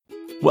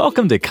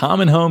Welcome to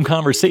Common Home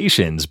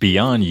Conversations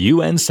Beyond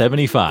UN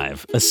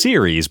 75, a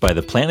series by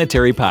the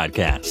Planetary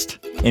Podcast.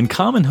 In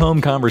Common Home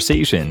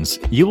Conversations,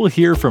 you will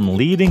hear from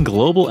leading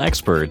global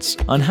experts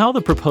on how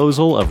the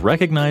proposal of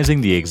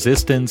recognizing the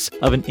existence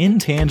of an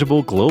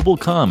intangible global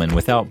common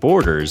without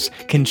borders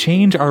can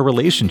change our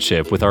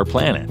relationship with our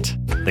planet.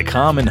 The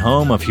Common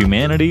Home of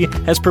Humanity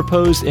has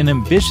proposed an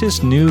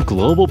ambitious new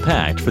global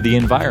pact for the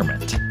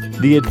environment.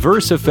 The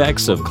adverse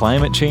effects of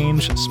climate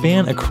change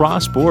span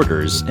across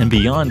borders and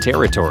beyond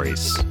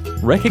territories.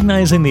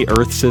 Recognizing the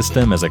Earth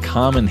system as a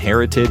common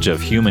heritage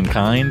of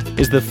humankind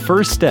is the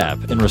first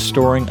step in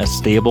restoring a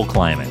stable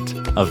climate,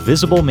 a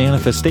visible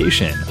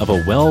manifestation of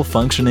a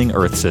well-functioning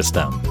Earth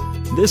system.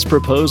 This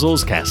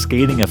proposal's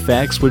cascading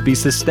effects would be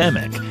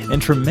systemic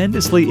and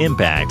tremendously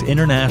impact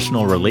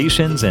international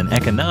relations and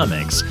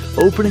economics,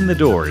 opening the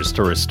doors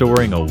to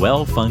restoring a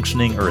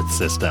well-functioning Earth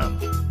system.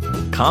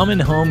 Common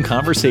Home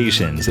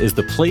Conversations is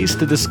the place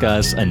to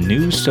discuss a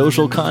new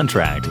social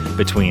contract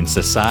between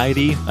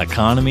society,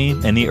 economy,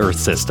 and the Earth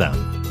system.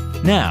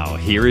 Now,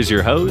 here is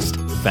your host,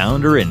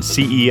 founder and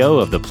CEO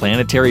of the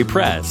Planetary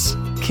Press,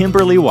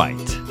 Kimberly White.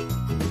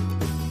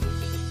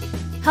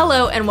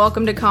 Hello and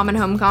welcome to Common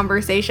Home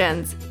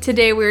Conversations.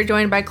 Today we are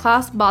joined by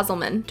Klaus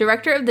Bosselman,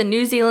 Director of the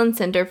New Zealand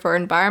Centre for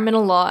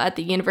Environmental Law at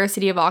the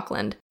University of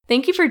Auckland.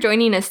 Thank you for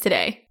joining us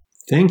today.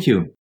 Thank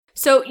you.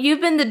 So, you've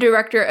been the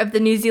director of the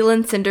New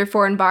Zealand Centre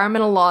for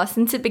Environmental Law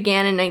since it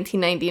began in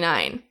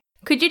 1999.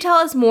 Could you tell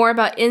us more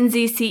about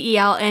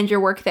NZCEL and your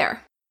work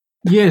there?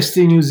 Yes,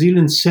 the New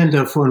Zealand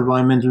Centre for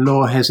Environmental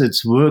Law has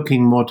its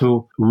working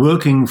motto,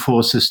 Working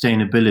for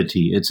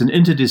Sustainability. It's an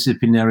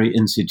interdisciplinary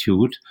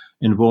institute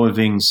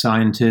involving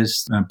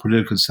scientists,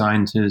 political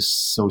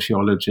scientists,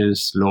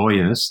 sociologists,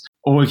 lawyers,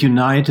 all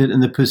united in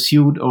the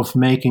pursuit of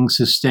making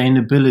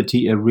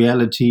sustainability a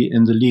reality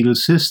in the legal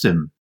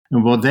system.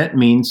 And what that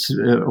means,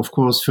 of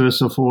course,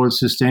 first of all,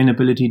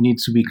 sustainability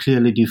needs to be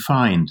clearly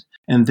defined.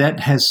 And that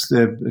has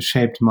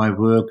shaped my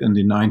work in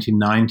the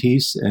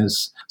 1990s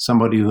as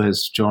somebody who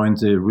has joined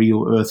the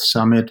Rio Earth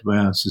Summit,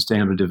 where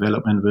sustainable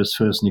development was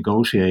first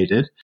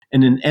negotiated.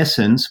 And in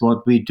essence,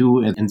 what we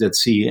do in that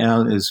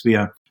CEL is we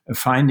are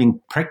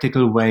finding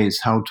practical ways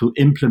how to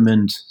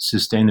implement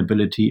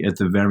sustainability at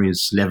the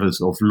various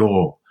levels of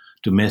law,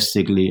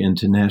 domestically,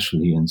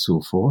 internationally, and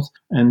so forth.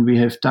 And we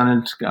have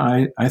done it,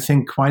 I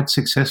think, quite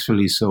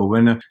successfully. So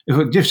if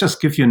I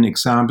just give you an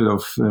example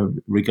of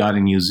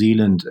regarding New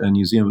Zealand,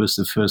 New Zealand was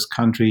the first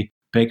country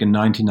back in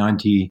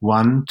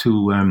 1991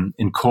 to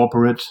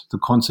incorporate the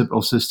concept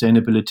of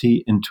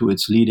sustainability into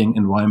its leading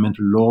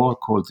environmental law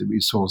called the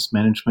Resource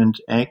Management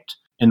Act.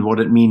 And what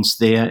it means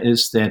there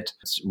is that,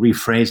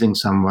 rephrasing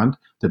somewhat,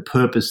 the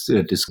purpose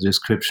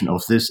description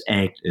of this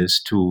act is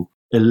to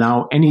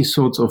allow any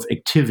sorts of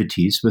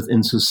activities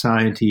within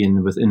society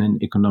and within an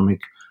economic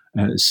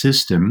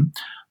system,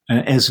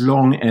 as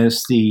long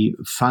as the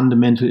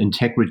fundamental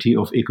integrity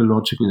of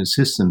ecological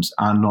systems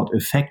are not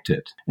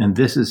affected. And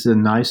this is a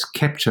nice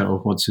capture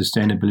of what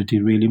sustainability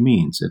really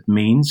means. It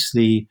means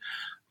the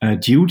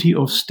duty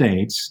of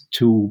states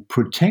to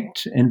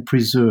protect and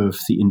preserve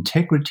the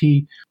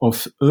integrity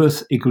of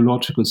Earth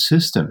ecological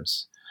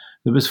systems.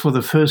 It was for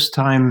the first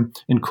time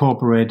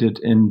incorporated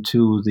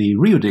into the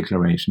Rio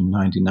Declaration in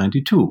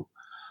 1992.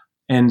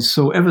 And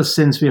so ever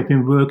since we have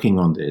been working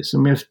on this.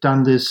 And we have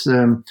done this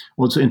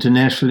also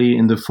internationally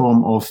in the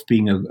form of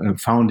being a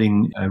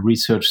founding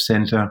research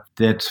center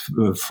that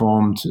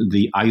formed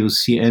the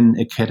IUCN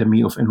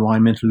Academy of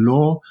Environmental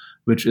Law,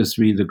 which is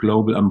really the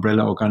global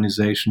umbrella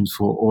organization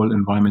for all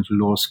environmental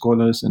law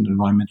scholars and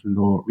environmental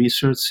law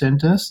research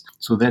centers.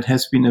 So that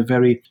has been a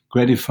very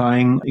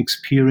gratifying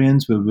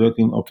experience. We're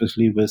working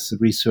obviously with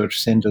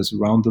research centers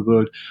around the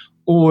world,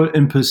 all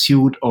in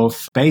pursuit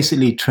of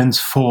basically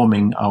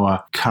transforming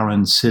our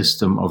current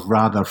system of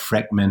rather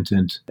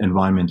fragmented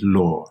environmental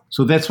law.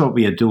 So that's what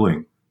we are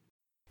doing.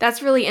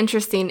 That's really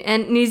interesting.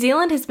 And New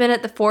Zealand has been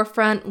at the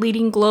forefront,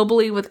 leading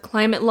globally with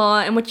climate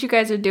law, and what you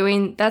guys are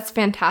doing, that's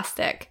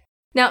fantastic.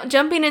 Now,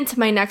 jumping into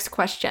my next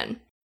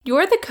question.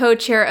 You're the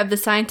co-chair of the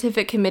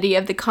Scientific Committee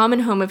of the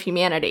Common Home of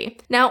Humanity.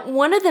 Now,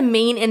 one of the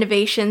main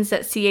innovations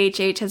that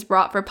CHH has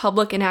brought for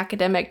public and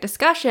academic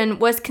discussion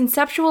was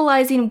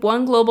conceptualizing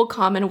one global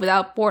common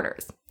without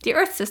borders, the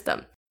Earth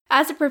system.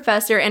 As a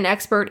professor and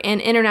expert in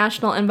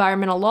international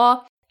environmental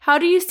law, how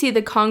do you see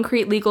the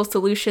concrete legal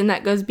solution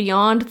that goes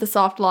beyond the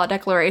soft law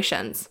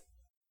declarations?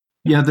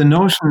 Yeah, the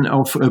notion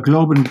of a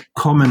global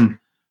common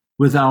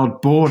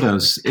without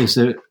borders is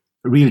a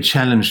real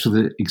challenge to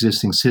the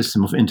existing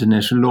system of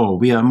international law.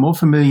 We are more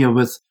familiar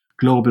with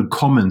global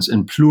commons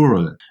in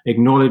plural,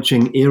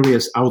 acknowledging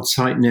areas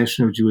outside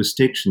national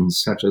jurisdictions,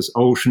 such as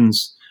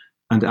oceans,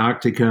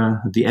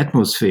 Antarctica, the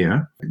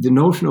atmosphere. The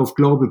notion of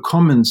global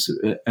commons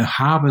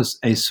harbors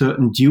a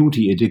certain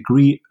duty, a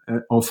degree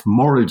of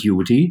moral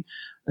duty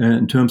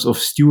in terms of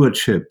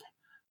stewardship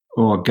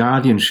or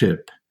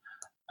guardianship.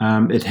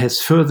 It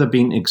has further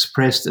been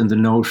expressed in the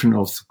notion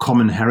of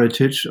common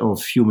heritage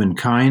of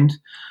humankind,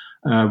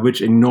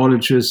 which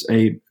acknowledges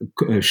a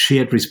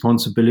shared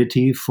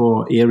responsibility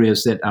for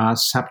areas that are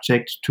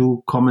subject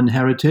to common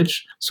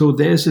heritage. So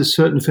there's a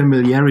certain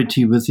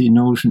familiarity with the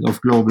notion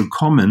of global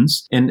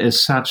commons, and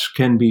as such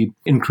can be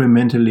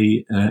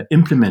incrementally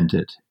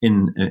implemented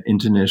in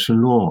international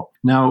law.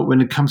 Now,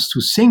 when it comes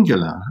to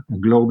singular, a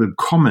global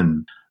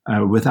common,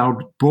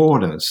 without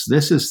borders,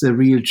 this is the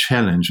real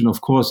challenge. And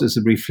of course, it's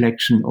a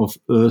reflection of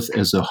Earth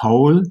as a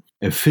whole,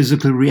 a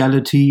physical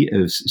reality,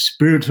 a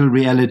spiritual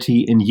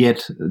reality, and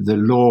yet the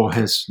law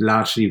has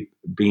largely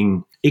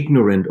been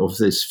ignorant of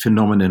this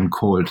phenomenon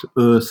called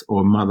Earth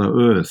or Mother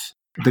Earth.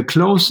 The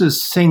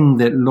closest thing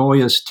that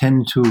lawyers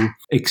tend to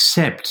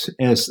accept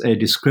as a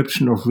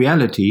description of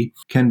reality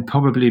can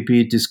probably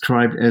be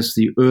described as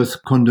the Earth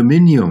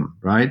condominium,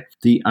 right?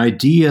 The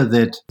idea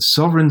that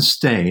sovereign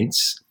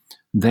states,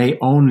 they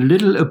own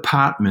little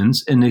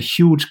apartments in a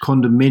huge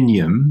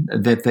condominium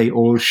that they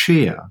all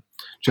share.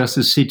 Just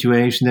a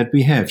situation that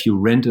we have. You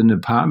rent an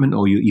apartment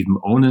or you even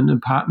own an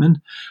apartment,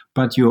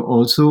 but you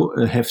also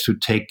have to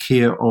take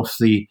care of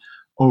the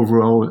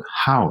overall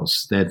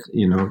house that,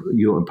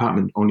 your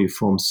apartment only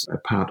forms a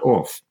part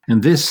of.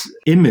 And this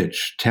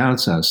image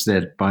tells us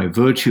that by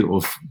virtue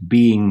of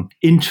being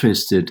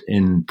interested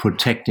in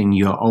protecting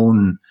your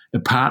own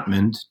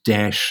apartment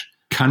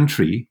 -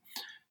 country,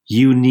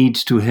 you need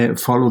to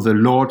follow the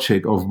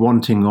logic of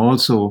wanting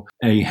also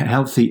a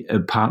healthy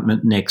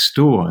apartment next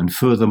door, and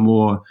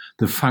furthermore,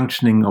 the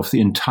functioning of the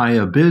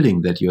entire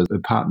building that your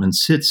apartment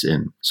sits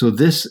in. So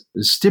this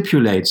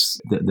stipulates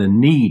the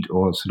need,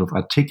 or sort of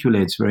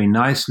articulates very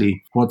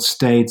nicely what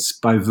states,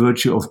 by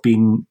virtue of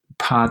being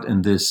part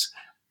in this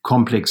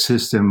complex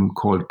system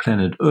called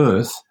planet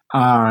Earth,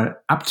 are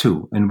up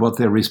to and what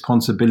their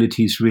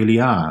responsibilities really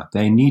are.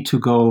 They need to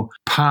go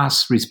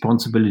past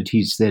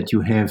responsibilities that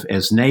you have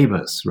as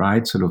neighbors,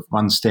 right? Sort of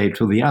one state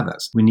to the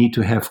others. We need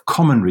to have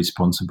common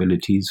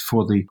responsibilities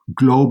for the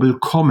global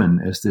common,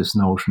 as this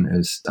notion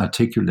is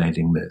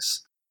articulating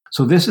this.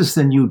 So this is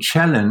the new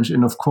challenge,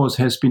 and of course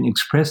has been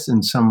expressed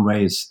in some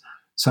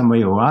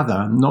way or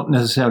other, not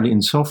necessarily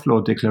in soft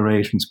law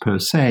declarations per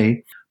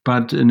se,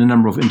 but in a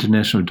number of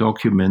international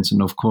documents.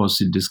 And of course,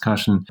 the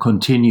discussion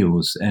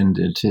continues, and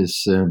it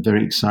is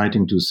very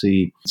exciting to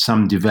see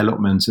some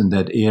developments in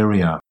that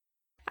area.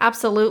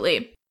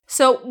 Absolutely.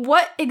 So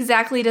what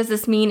exactly does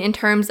this mean in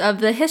terms of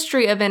the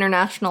history of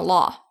international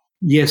law?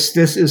 Yes,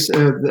 this is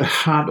the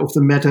heart of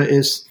the matter,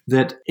 is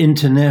that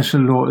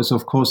international law is,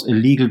 of course, a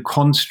legal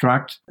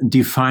construct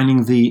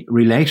defining the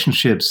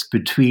relationships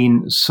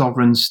between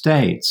sovereign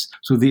states.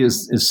 So the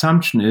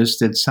assumption is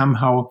that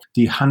somehow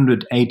the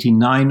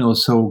 189 or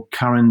so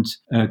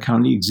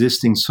currently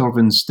existing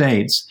sovereign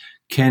states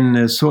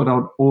can sort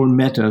out all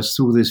matters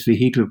through this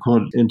vehicle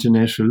called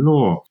international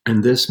law.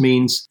 And this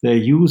means they're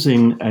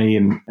using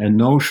a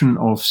notion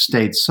of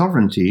state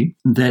sovereignty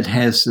that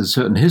has a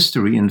certain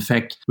history. In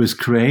fact, was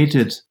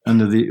created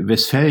under the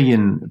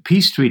Westphalian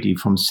Peace Treaty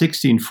from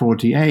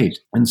 1648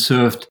 and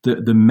served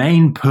the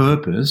main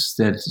purpose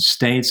that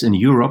states in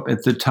Europe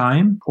at the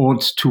time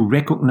ought to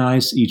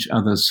recognize each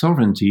other's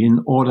sovereignty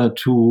in order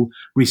to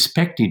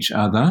respect each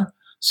other,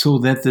 so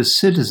that the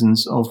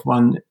citizens of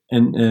one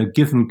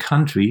given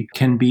country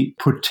can be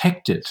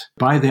protected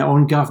by their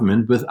own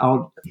government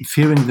without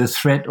fearing the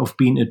threat of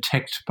being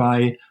attacked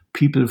by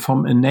people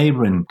from a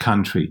neighboring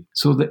country.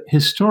 So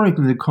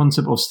historically, the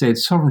concept of state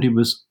sovereignty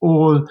was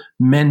all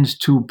meant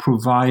to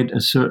provide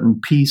a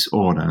certain peace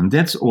order. And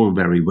that's all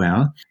very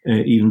well,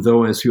 even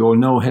though, as you all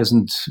know,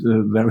 hasn't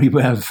very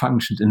well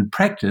functioned in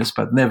practice.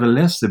 But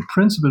nevertheless, the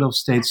principle of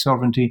state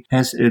sovereignty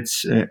has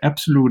its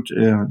absolute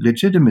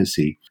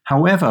legitimacy.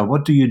 However,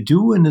 what do you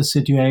do in a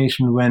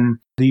situation when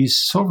these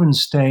sovereign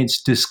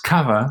states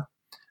discover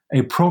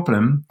a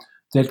problem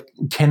that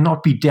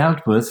cannot be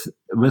dealt with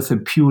a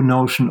pure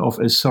notion of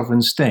a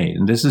sovereign state?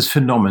 And this is a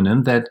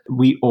phenomenon that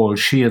we all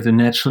share the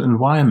natural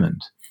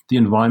environment. The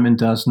environment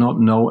does not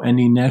know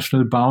any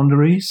national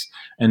boundaries.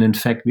 And in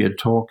fact, we are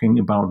talking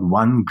about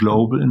one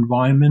global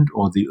environment,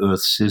 or the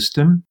Earth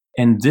system.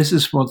 And this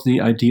is what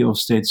the idea of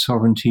state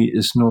sovereignty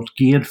is not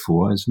geared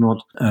for, is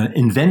not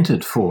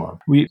invented for.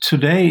 We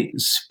today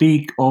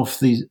speak of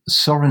the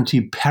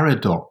sovereignty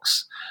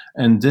paradox.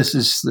 And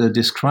this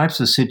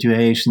describes a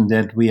situation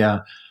that we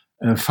are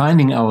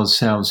finding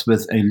ourselves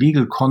with a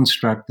legal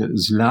construct that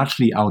is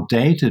largely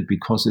outdated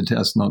because it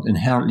does not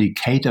inherently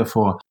cater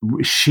for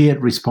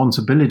shared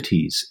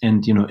responsibilities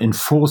and,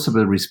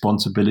 enforceable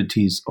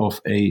responsibilities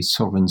of a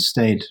sovereign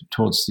state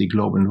towards the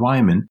global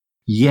environment.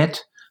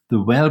 Yet,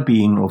 the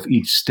well-being of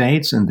each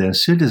state and their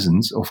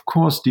citizens, of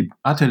course,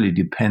 utterly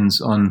depends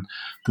on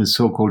the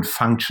so-called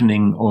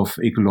functioning of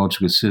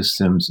ecological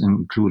systems,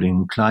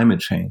 including climate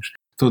change.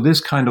 So this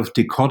kind of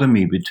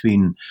dichotomy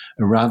between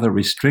a rather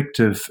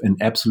restrictive and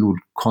absolute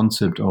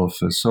concept of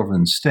a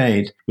sovereign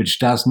state, which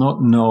does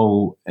not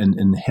know an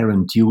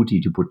inherent duty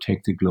to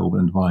protect the global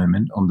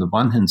environment on the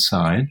one hand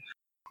side,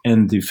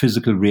 and the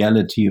physical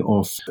reality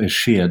of a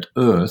shared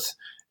Earth,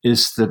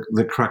 is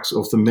the crux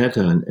of the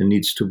matter and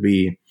needs to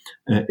be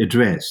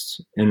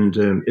addressed. And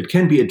it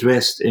can be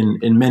addressed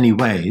in many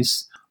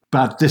ways.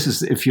 But this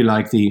is, if you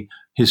like, the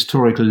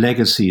historical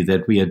legacy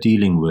that we are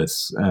dealing with.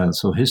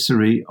 So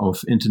history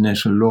of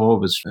international law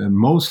was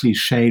mostly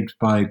shaped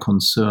by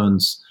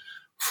concerns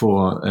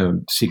for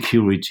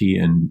security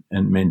and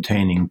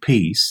maintaining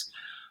peace.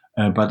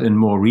 But in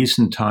more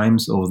recent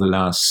times, over the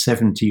last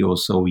 70 or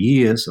so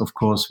years, of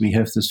course, we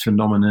have this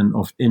phenomenon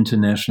of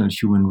international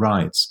human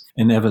rights.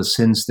 And ever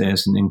since,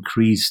 there's an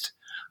increased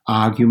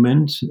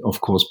argument,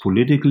 of course,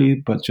 politically,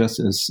 but just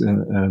as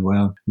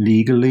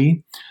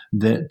legally,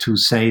 that to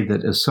say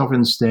that a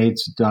sovereign state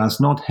does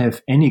not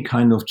have any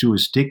kind of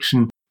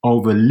jurisdiction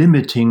over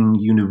limiting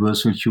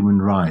universal human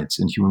rights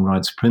and human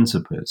rights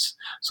principles.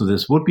 So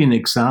this would be an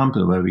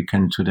example where we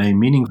can today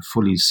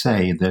meaningfully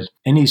say that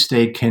any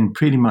state can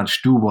pretty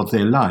much do what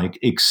they like,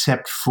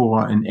 except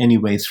for in any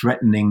way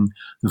threatening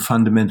the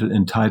fundamental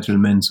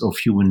entitlements of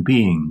human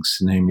beings,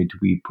 namely to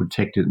be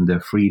protected in their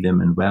freedom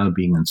and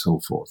well-being and so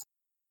forth.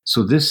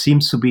 So this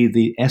seems to be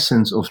the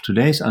essence of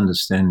today's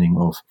understanding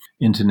of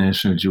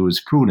international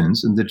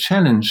jurisprudence. And the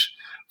challenge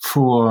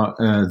for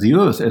the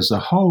Earth as a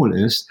whole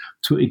is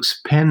to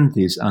expand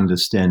this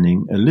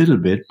understanding a little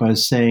bit by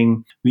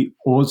saying we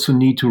also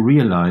need to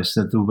realize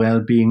that the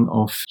well-being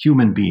of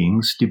human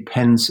beings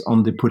depends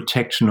on the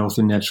protection of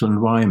the natural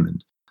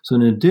environment. So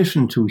in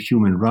addition to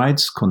human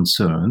rights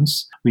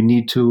concerns, we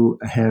need to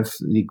have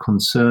the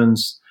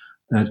concerns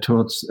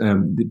towards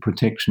the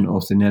protection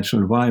of the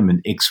natural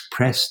environment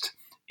expressed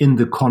in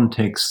the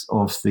context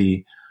of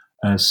the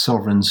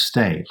sovereign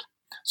state.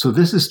 So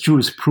this is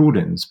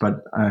jurisprudence, but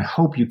I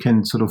hope you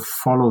can sort of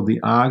follow the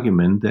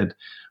argument that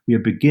we are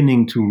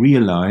beginning to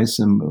realize,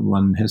 and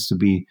one has to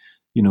be,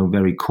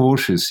 very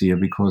cautious here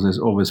because there's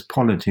always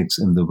politics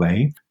in the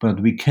way,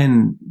 but we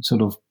can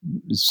sort of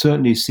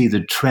certainly see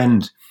the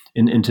trend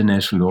in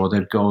international law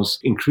that goes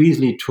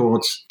increasingly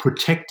towards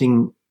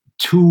protecting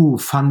two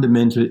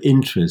fundamental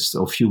interests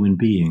of human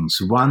beings.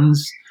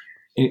 One's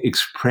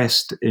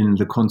expressed in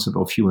the concept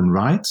of human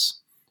rights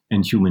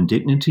and human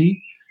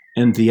dignity,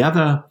 and the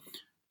other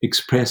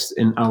expressed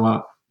in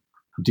our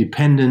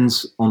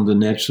dependence on the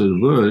natural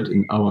world,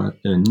 in our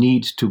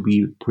need to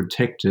be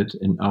protected,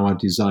 in our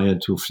desire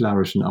to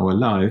flourish in our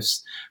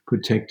lives,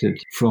 protected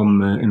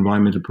from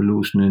environmental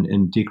pollution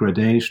and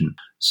degradation.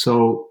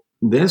 So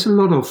there's a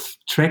lot of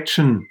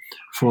traction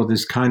for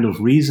this kind of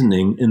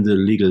reasoning in the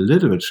legal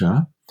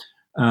literature.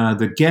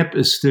 The gap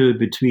is still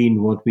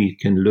between what we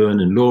can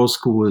learn in law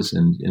schools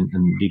and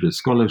legal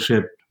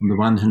scholarship on the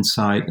one hand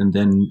side, and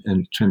then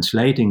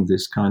translating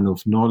this kind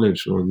of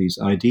knowledge or these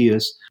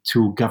ideas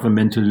to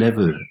governmental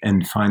level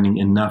and finding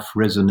enough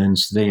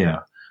resonance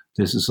there.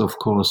 This is, of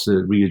course,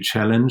 a real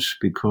challenge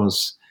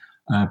because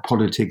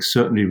politics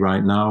certainly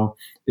right now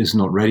is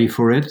not ready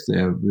for it.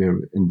 We're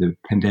in the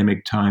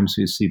pandemic times,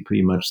 we see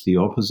pretty much the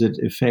opposite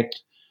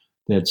effect,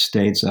 that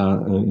states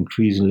are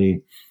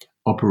increasingly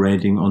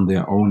operating on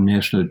their own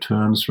national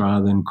terms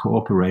rather than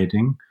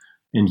cooperating.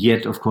 And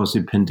yet, of course,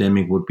 the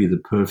pandemic would be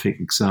the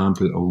perfect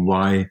example of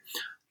why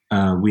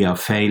we are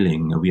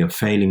failing. We are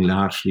failing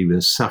largely. We're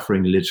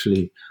suffering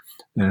literally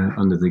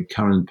under the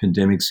current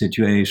pandemic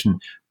situation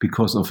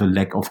because of a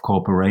lack of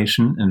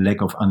cooperation and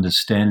lack of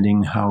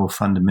understanding how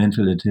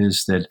fundamental it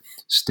is that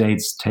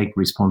states take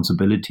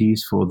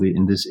responsibilities for the,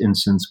 in this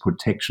instance,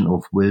 protection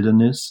of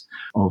wilderness,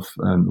 of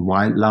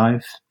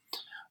wildlife.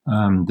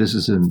 This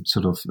is a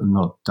sort of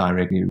not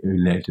directly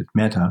related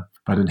matter,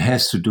 but it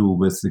has to do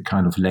with the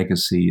kind of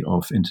legacy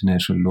of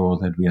international law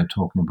that we are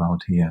talking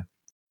about here.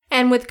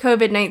 And with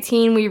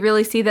COVID-19, we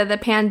really see that the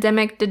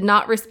pandemic did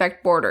not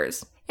respect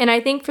borders. And I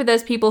think for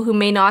those people who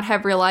may not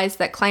have realized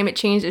that climate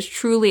change is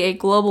truly a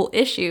global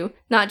issue,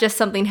 not just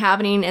something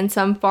happening in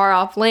some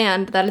far-off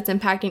land, that it's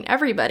impacting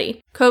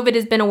everybody, COVID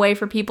has been a way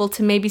for people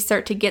to maybe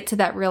start to get to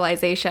that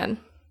realization.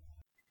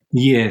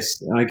 Yes,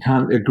 I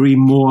can't agree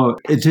more.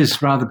 It is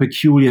rather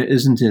peculiar,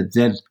 isn't it,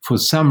 that for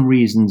some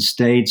reason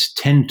states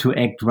tend to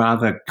act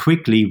rather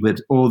quickly with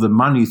all the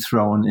money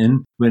thrown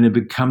in when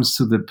it comes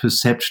to the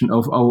perception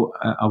of,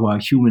 our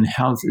human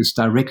health is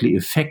directly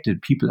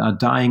affected, people are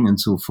dying and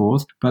so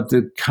forth. But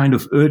the kind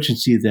of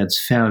urgency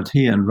that's felt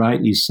here, and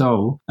rightly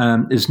so,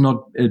 is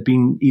not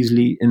being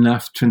easily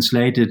enough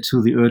translated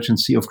to the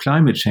urgency of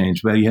climate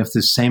change, where you have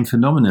the same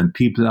phenomenon.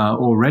 People are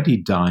already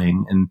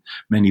dying in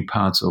many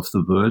parts of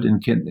the world,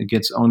 and it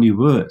gets only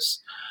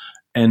worse.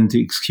 And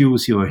the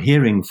excuse you're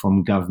hearing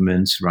from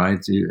governments, right,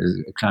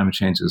 climate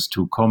change is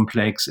too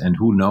complex and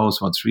who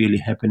knows what's really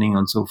happening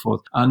and so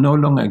forth, are no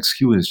longer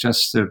excuses,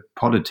 just the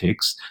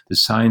politics. The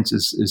science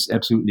is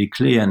absolutely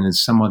clear, and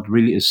it's somewhat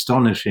really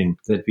astonishing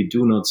that we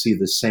do not see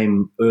the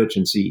same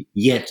urgency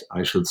yet,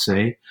 I should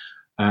say,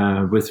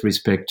 with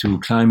respect to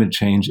climate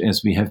change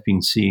as we have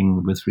been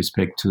seeing with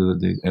respect to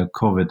the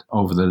COVID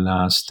over the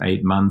last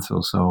 8 months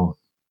or so.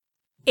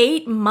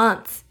 8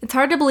 months. It's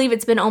hard to believe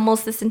it's been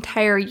almost this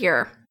entire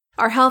year.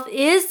 Our health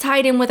is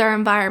tied in with our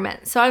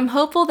environment, so I'm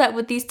hopeful that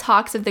with these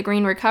talks of the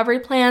green recovery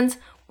plans,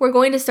 we're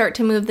going to start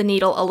to move the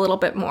needle a little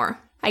bit more.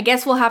 I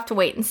guess we'll have to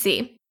wait and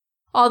see.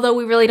 Although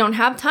we really don't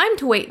have time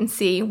to wait and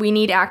see, we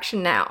need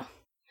action now.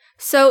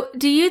 So,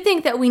 do you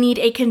think that we need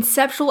a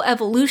conceptual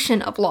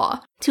evolution of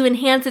law to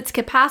enhance its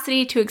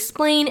capacity to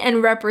explain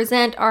and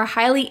represent our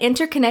highly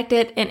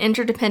interconnected and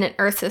interdependent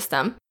Earth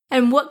system?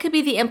 And what could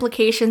be the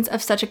implications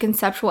of such a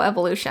conceptual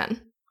evolution?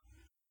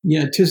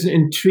 Yeah, it is an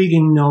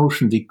intriguing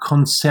notion, the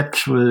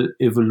conceptual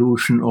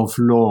evolution of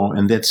law,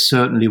 and that's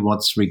certainly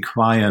what's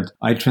required.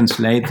 I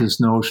translate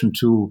this notion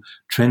to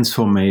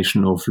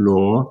transformation of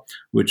law,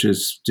 which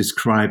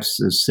describes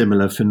a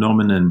similar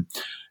phenomenon.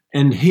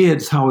 And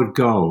here's how it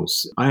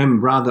goes. I am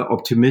rather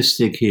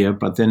optimistic here,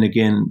 but then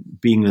again,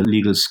 being a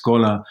legal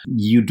scholar,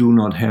 you do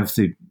not have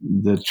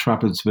the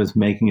troubles with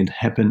making it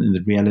happen in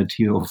the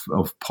reality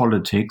of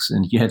politics.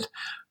 And yet,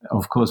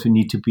 of course, we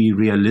need to be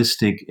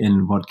realistic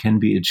in what can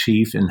be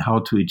achieved and how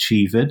to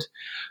achieve it.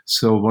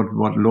 So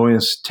what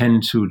lawyers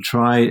tend to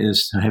try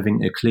is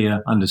having a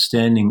clear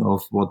understanding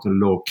of what the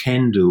law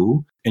can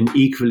do, and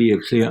equally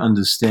a clear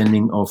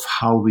understanding of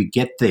how we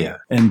get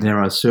there. And there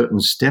are certain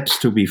steps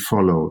to be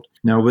followed.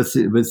 Now, with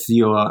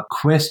your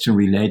question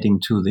relating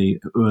to the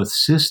Earth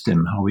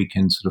system, how we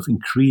can sort of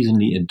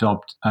increasingly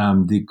adopt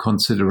the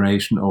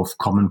consideration of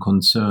common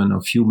concern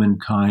of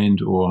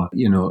humankind, or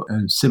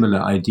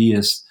similar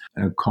ideas,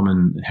 a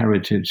common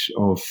heritage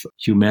of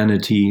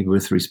humanity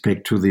with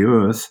respect to the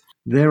Earth,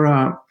 there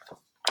are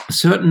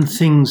certain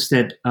things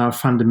that are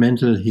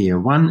fundamental here.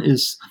 One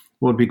is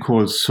what we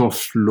call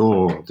soft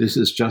law. This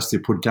is just the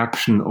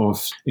production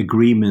of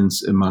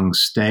agreements among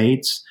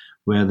states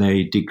where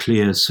they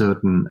declare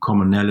certain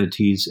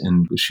commonalities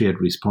and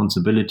shared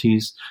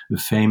responsibilities. A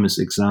famous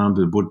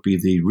example would be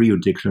the Rio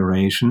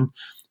Declaration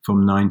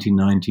from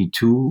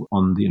 1992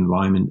 on the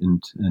environment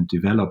and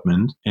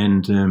development.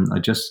 And I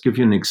just give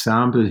you an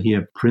example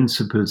here.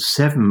 Principle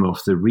 7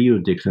 of the Rio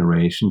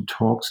Declaration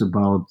talks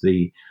about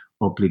the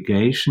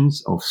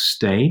obligations of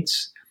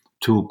states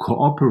to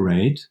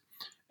cooperate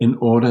in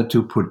order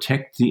to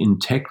protect the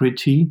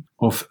integrity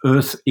of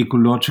Earth's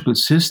ecological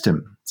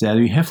system. There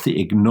you have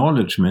the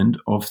acknowledgement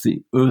of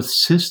the Earth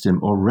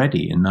system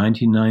already in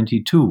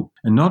 1992.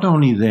 And not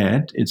only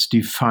that, it's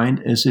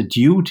defined as a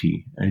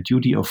duty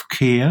of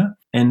care,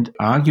 and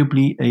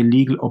arguably a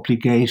legal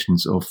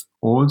obligations of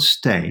all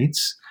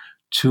states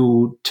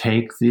to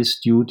take this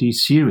duty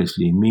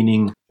seriously,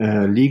 meaning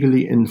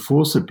legally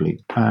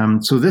enforceably.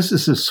 So this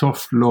is a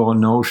soft law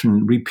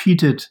notion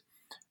repeated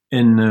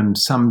in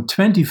some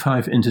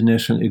 25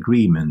 international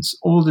agreements.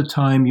 All the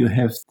time you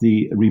have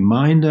the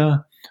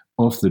reminder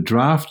of the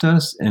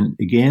drafters, and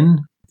again,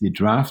 the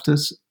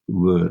drafters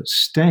were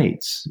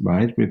states,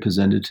 right?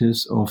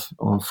 Representatives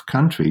of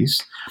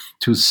countries,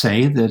 to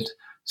say that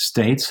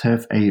states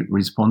have a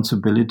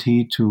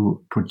responsibility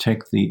to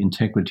protect the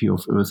integrity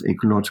of Earth's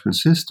ecological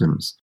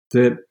systems.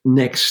 The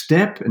next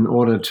step, in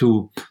order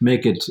to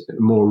make it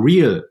more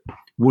real,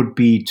 would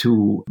be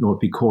to what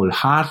we call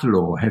hard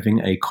law, having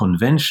a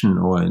convention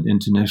or an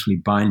internationally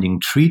binding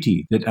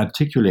treaty that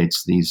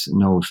articulates these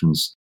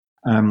notions.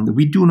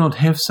 We do not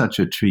have such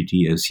a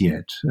treaty as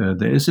yet.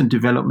 There is a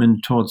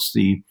development towards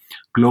the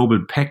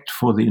Global Pact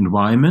for the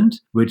Environment,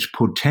 which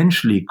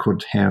potentially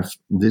could have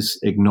this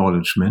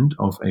acknowledgement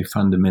of a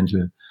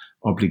fundamental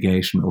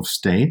obligation of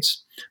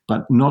states,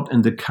 but not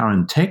in the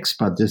current text,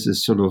 but this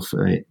is sort of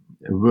a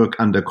work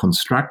under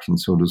construction,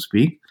 so to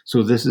speak.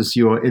 So this is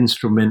your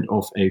instrument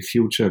of a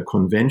future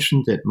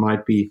convention that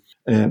might be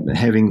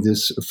having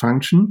this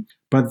function.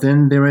 But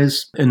then there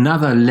is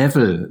another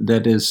level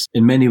that is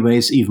in many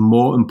ways even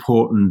more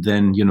important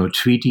than,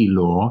 treaty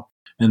law.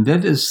 And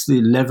that is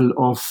the level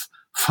of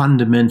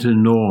fundamental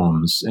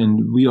norms.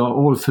 And we are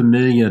all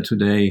familiar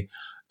today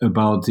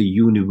about the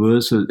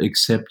universal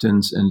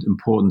acceptance and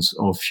importance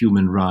of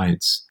human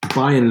rights.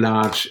 By and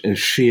large, a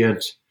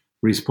shared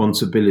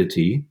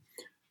responsibility,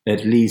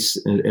 at least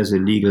as a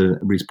legal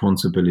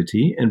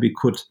responsibility. And we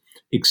could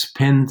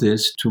expand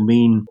this to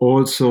mean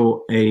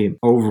also a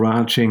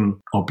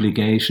overarching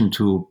obligation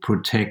to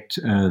protect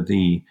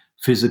the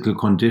physical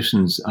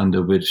conditions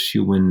under which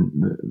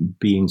human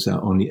beings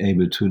are only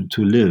able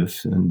to live,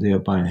 and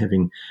thereby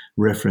having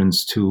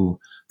reference to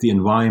the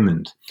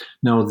environment.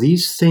 Now,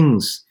 these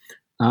things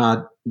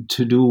are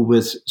to do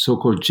with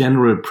so-called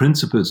general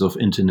principles of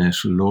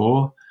international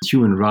law.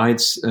 Human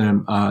rights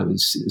are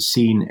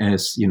seen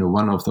as,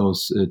 one of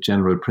those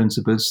general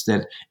principles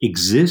that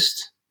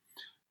exist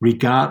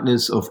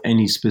regardless of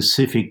any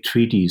specific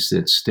treaties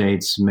that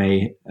states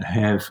may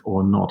have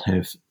or not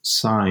have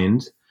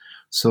signed.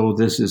 So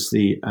this is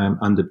the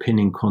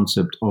underpinning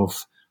concept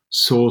of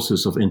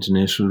sources of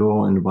international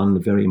law, and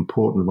one very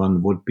important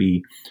one would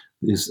be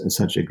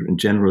such a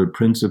general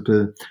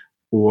principle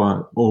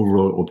or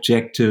overall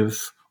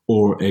objective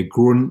or a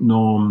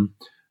Grundnorm.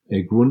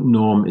 A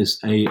Grundnorm is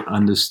a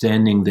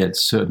understanding that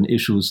certain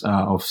issues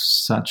are of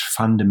such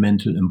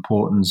fundamental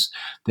importance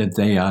that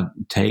they are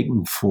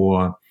taken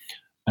for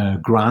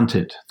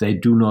granted. They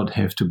do not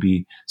have to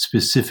be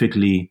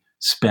specifically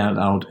spelled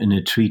out in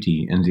a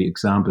treaty. And the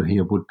example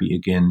here would be,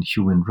 again,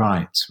 human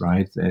rights,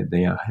 right?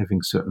 They are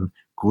having certain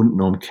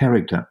Grundnorm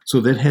character. So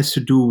that has to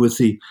do with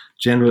the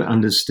general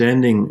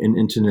understanding in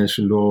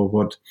international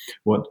law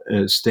what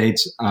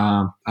states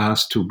are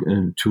asked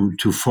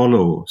to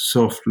follow: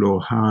 soft law,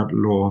 hard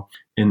law,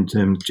 and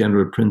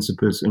general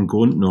principles and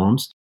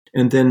Grundnorms.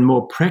 And then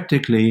more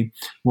practically,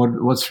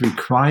 what's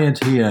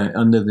required here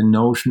under the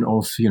notion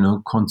of,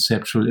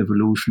 conceptual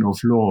evolution of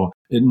law,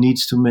 it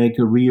needs to make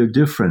a real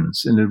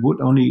difference. And it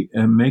would only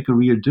make a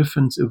real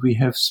difference if we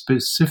have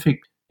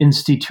specific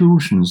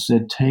institutions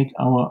that take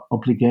our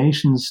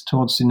obligations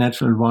towards the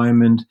natural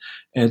environment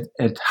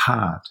at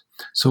heart,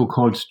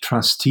 so-called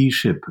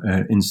trusteeship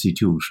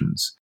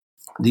institutions.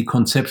 The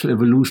conceptual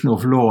evolution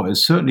of law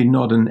is certainly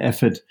not an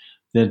effort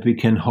that we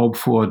can hope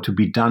for to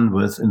be done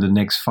with in the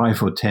next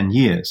 5 or 10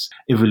 years.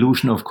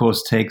 Evolution, of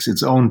course, takes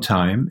its own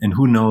time, and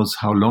who knows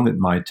how long it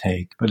might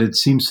take. But it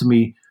seems to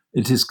me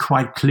it is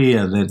quite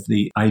clear that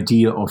the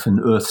idea of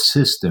an Earth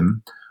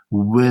system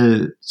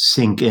will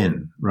sink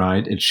in,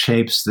 right? It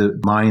shapes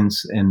the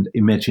minds and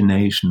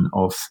imagination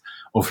of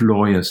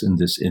lawyers in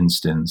this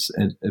instance.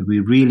 And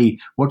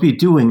what we're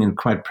doing in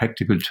quite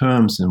practical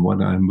terms, and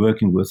what I'm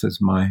working with as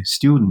my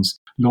students,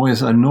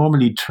 lawyers are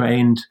normally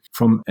trained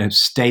from a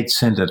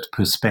state-centered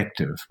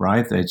perspective,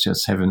 right? They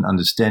just have an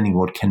understanding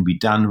what can be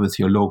done with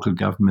your local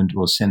government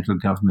or central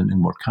government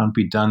and what can't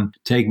be done,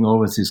 taking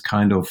over this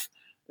kind of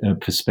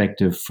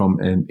perspective from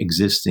an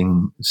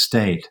existing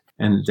state.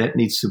 And that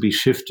needs to be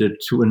shifted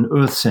to an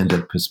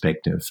Earth-centered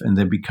perspective. And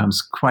then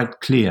becomes quite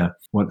clear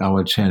what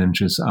our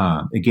challenges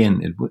are.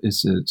 Again,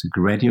 it's a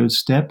gradual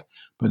step,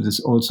 but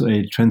there's also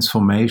a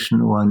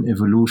transformation or an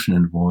evolution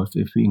involved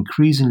if we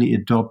increasingly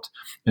adopt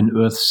an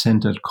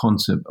Earth-centered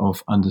concept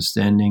of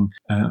understanding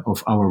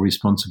of our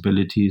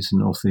responsibilities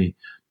and of the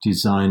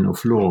design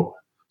of law.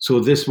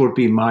 So this would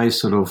be my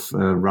sort of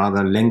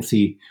rather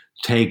lengthy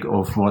take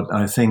of what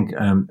I think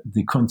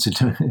the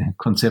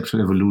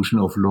conceptual evolution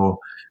of law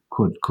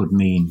could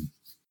mean.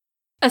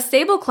 A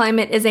stable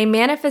climate is a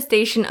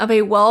manifestation of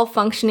a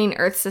well-functioning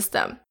Earth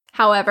system.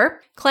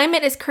 However,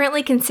 climate is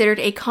currently considered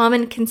a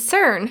common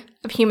concern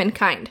of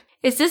humankind.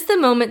 Is this the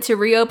moment to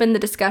reopen the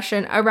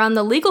discussion around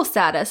the legal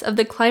status of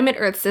the climate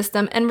Earth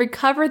system and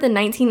recover the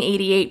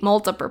 1988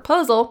 Malta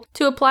proposal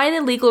to apply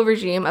the legal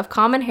regime of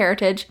common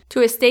heritage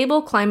to a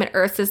stable climate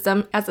Earth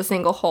system as a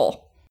single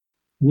whole?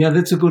 Yeah,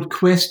 that's a good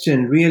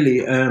question,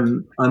 really.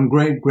 I'm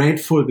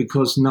grateful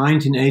because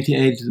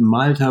 1988, the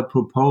Malta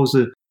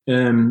proposal,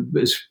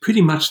 is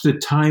pretty much the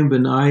time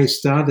when I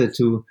started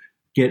to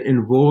get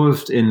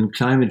involved in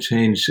climate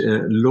change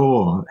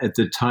law. At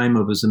the time,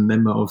 I was a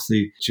member of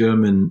the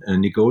German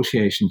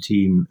negotiation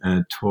team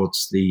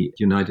towards the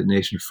United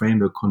Nations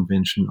Framework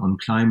Convention on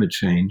Climate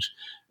Change.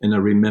 And I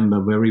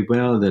remember very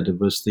well that it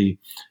was the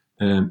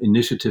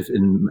initiative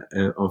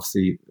of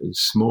the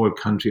small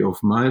country of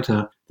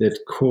Malta that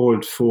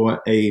called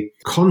for a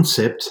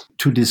concept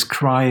to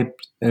describe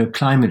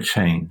climate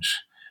change.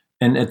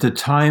 And at the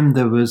time,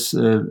 there was,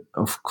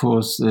 of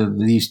course,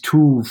 these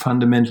two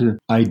fundamental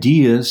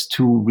ideas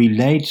to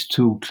relate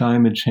to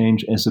climate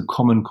change as a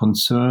common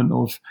concern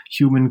of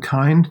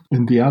humankind.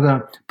 And the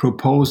other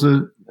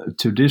proposal,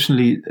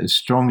 traditionally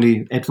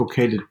strongly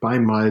advocated by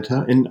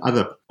Malta and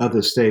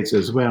other states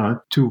as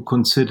well, to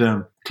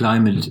consider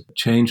climate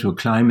change or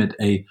climate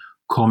a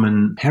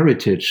common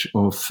heritage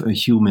of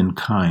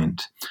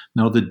humankind.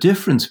 Now, the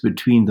difference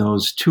between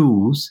those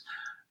two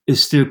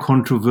is still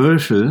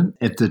controversial.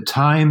 At the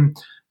time,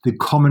 the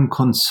common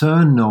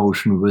concern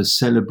notion was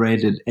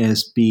celebrated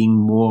as being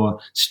more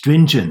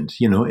stringent.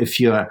 If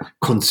you're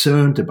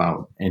concerned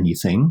about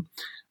anything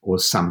or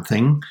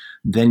something,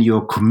 then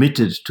you're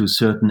committed to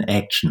certain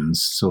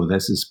actions. So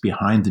this is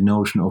behind the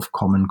notion of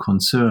common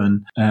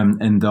concern.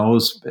 And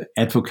those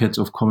advocates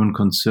of common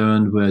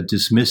concern were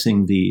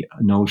dismissing the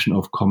notion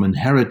of common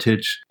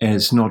heritage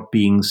as not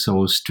being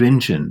so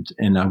stringent.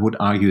 And I would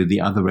argue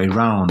the other way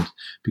around,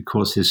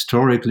 because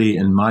historically,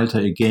 in Malta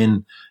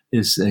again,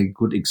 is a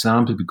good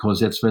example, because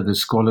that's where the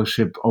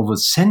scholarship over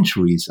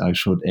centuries, I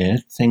should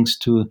add, thanks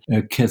to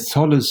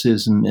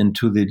Catholicism and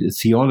to the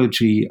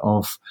theology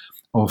of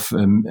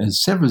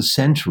several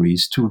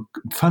centuries, to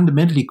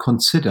fundamentally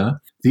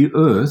consider the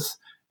earth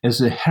as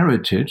a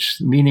heritage,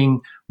 meaning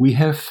we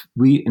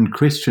in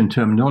Christian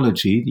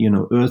terminology,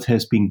 earth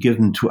has been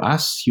given to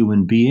us,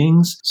 human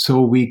beings, so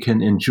we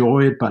can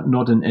enjoy it, but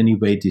not in any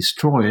way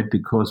destroy it,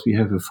 because we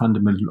have a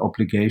fundamental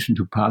obligation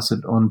to pass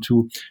it on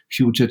to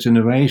future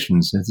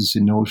generations. That is the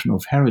notion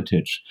of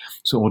heritage.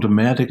 So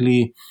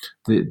automatically,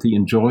 the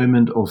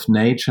enjoyment of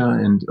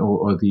nature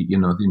or the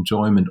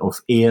enjoyment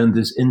of air in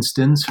this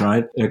instance,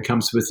 right,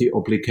 comes with the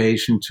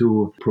obligation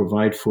to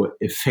provide for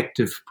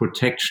effective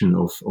protection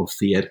of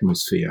the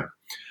atmosphere.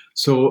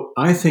 So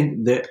I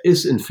think there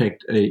is, in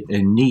fact, a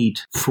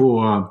need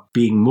for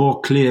being more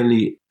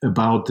clearly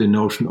about the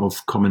notion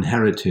of common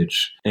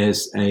heritage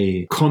as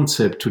a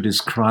concept to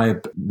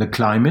describe the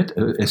climate,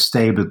 a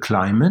stable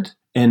climate,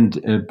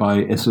 and by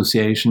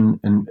association,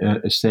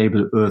 a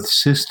stable Earth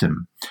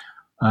system.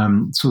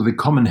 So the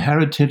common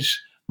heritage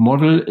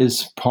model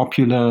is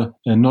popular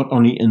not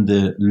only in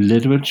the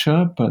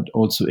literature, but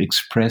also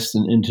expressed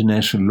in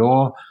international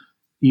law.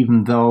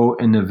 even though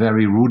in a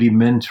very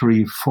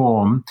rudimentary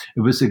form.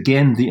 It was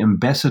again the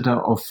ambassador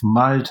of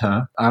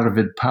Malta,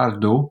 Arvid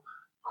Pardo,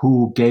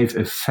 who gave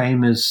a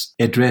famous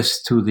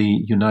address to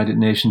the United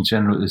Nations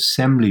General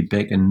Assembly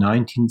back in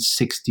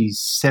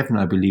 1967,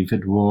 I believe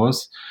it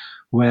was,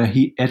 where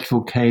he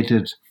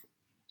advocated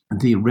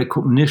the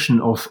recognition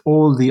of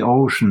all the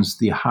oceans,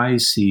 the high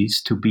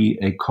seas, to be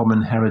a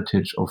common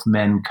heritage of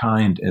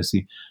mankind, as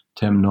the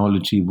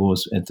terminology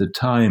was at the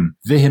time,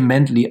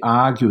 vehemently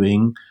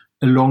arguing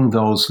along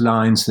those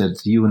lines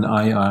that you and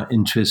I are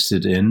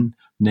interested in,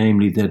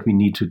 namely that we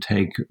need to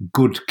take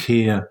good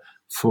care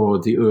for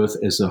the earth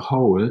as a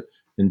whole,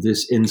 in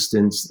this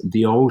instance,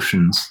 the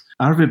oceans.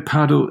 Arvid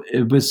Pardo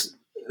was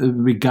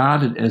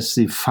regarded as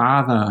the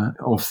father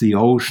of the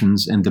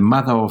oceans, and the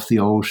mother of the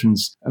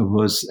oceans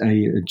was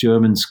a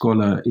German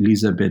scholar,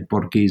 Elisabeth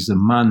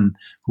Borghese-Mann,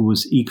 who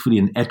was equally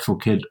an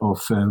advocate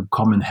of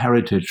common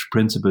heritage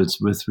principles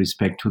with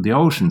respect to the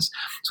oceans.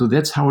 So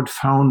that's how it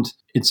found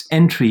its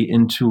entry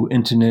into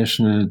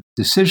international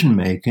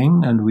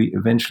decision-making, and we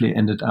eventually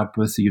ended up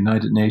with the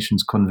United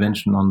Nations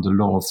Convention on the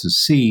Law of the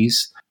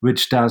Seas,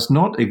 which does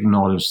not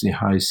acknowledge the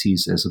high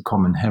seas as a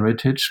common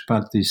heritage,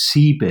 but the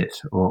seabed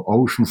or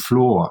ocean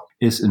floor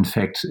is in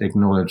fact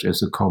acknowledged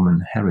as a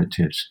common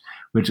heritage,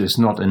 which is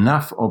not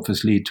enough,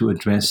 obviously, to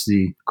address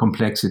the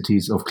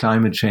complexities of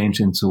climate change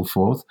and so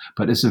forth,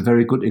 but is a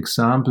very good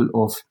example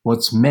of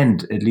what's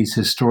meant, at least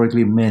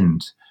historically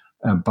meant,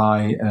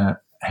 by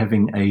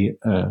having a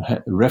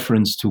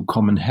reference to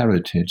common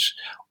heritage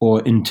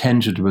or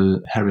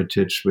intangible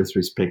heritage with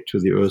respect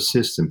to the Earth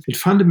system. It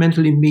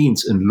fundamentally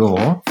means in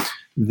law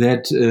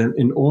that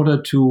in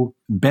order to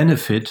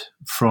benefit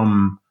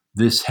from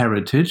this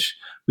heritage,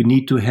 we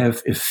need to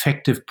have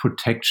effective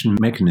protection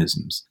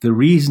mechanisms. The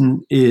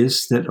reason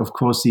is that, of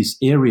course, these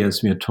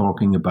areas we are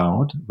talking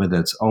about, whether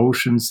it's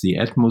oceans, the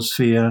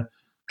atmosphere,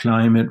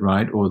 climate,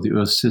 right, or the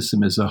Earth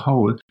system as a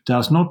whole,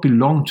 does not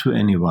belong to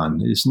anyone.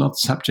 It is not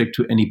subject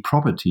to any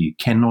property,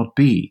 cannot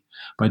be.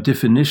 By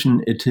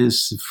definition, it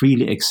is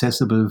freely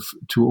accessible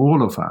to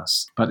all of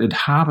us. But it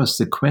harbors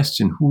the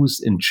question,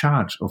 who's in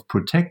charge of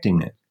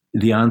protecting it?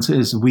 The answer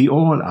is we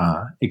all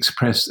are,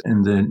 expressed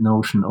in the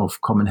notion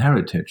of common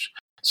heritage.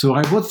 So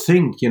I would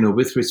think,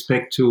 with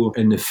respect to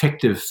an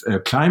effective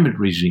climate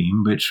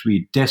regime, which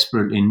we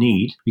desperately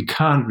need, we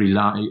can't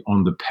rely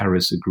on the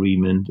Paris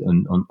Agreement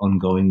and on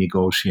ongoing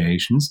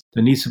negotiations.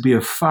 There needs to be a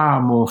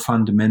far more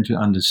fundamental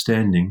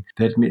understanding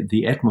that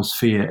the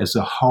atmosphere as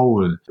a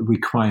whole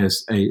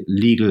requires a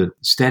legal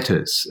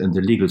status, and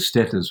the legal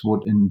status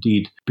would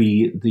indeed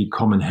be the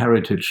common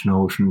heritage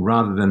notion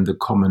rather than the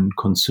common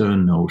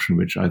concern notion,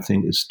 which I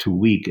think is too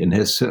weak and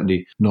has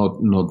certainly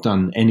not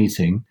done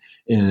anything.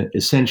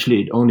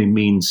 Essentially, it only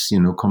means,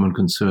 common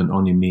concern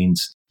only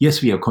means,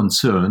 yes, we are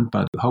concerned,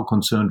 but how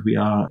concerned we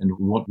are and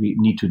what we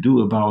need to do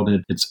about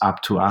it, it's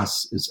up to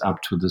us, it's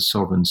up to the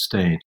sovereign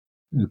state.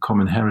 The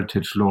common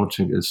heritage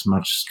logic is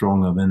much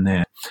stronger than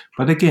that.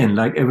 But again,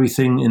 like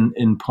everything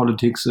in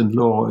politics and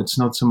law, it's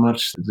not so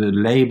much the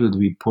label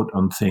we put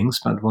on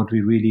things, but what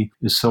we really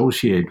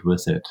associate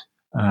with it.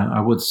 I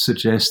would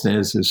suggest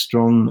there's a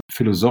strong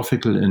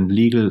philosophical and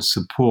legal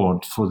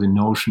support for the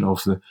notion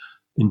of the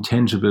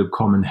intangible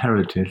common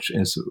heritage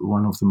as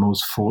one of the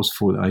most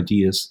forceful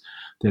ideas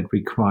that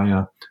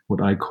require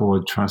what I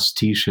call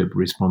trusteeship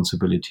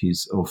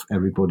responsibilities of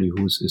everybody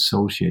who's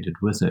associated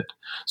with it.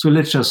 So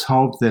let's just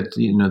hope that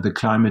the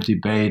climate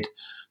debate,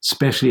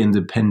 especially in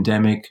the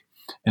pandemic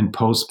and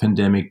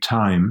post-pandemic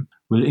time,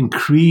 will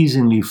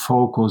increasingly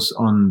focus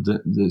on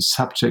the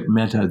subject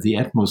matter, the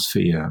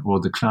atmosphere or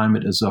the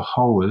climate as a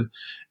whole,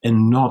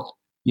 and not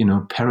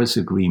Paris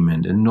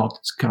Agreement and not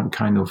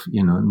kind of,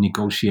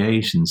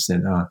 negotiations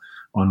that are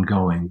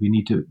ongoing. We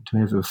need to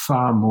have a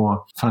far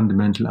more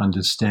fundamental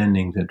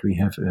understanding that we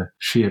have a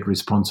shared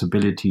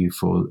responsibility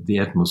for the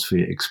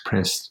atmosphere,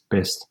 expressed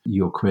best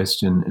your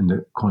question in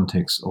the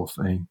context of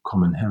a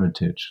common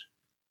heritage.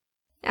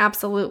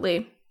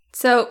 Absolutely.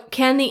 So,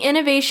 can the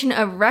innovation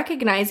of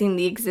recognizing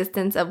the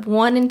existence of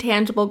one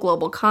intangible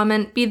global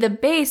common be the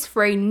base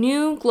for a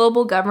new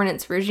global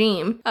governance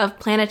regime of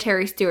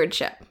planetary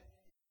stewardship?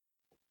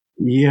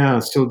 Yeah,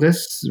 so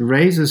this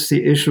raises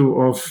the issue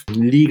of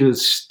legal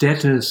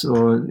status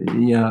or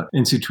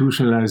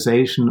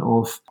institutionalization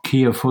of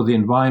care for the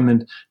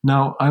environment.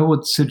 Now, I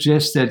would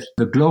suggest that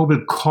the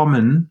global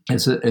common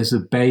as a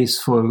base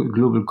for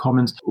global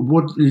commons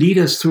would lead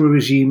us to a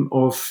regime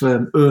of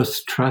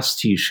Earth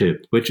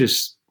trusteeship, which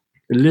is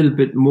a little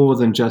bit more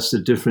than just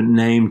a different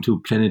name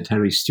to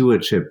planetary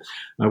stewardship.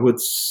 I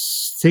would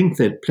think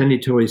that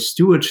planetary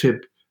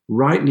stewardship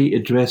rightly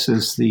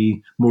addresses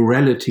the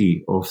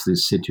morality of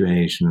this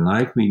situation.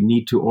 Like, we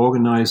need to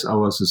organize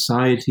our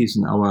societies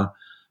and our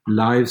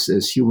lives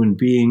as human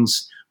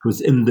beings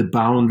within the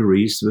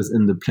boundaries,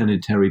 within the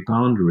planetary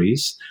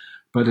boundaries.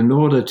 But in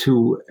order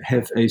to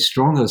have a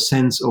stronger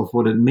sense of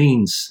what it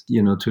means,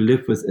 to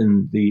live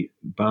within the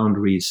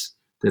boundaries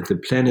that the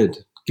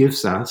planet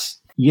gives us,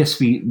 yes,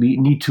 we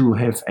need to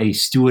have a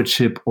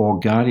stewardship or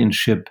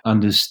guardianship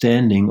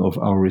understanding of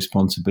our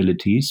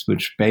responsibilities,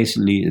 which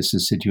basically is a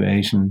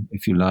situation,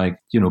 if you like,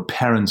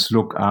 parents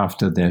look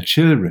after their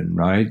children,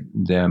 right?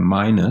 They're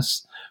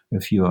minors.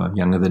 If you are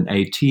younger than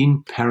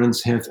 18,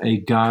 parents have a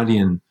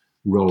guardian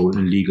role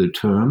in legal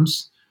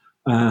terms.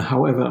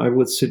 However, I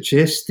would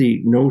suggest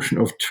the notion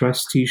of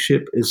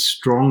trusteeship is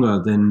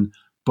stronger than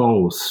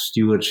both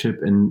stewardship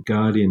and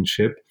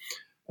guardianship,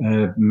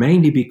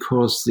 mainly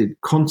because the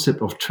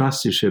concept of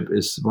trusteeship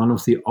is one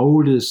of the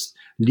oldest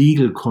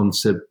legal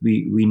concepts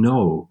we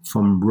know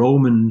from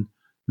Roman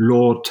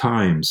law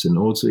times, and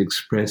also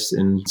expressed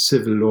in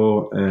civil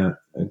law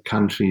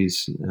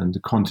countries and the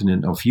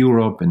continent of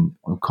Europe and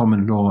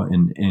common law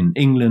in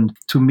England,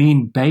 to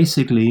mean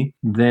basically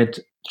that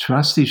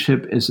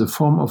trusteeship is a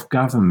form of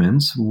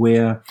governance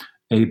where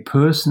a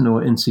person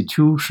or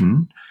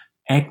institution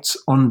acts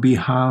on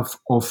behalf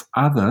of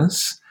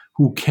others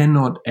who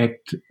cannot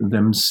act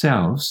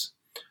themselves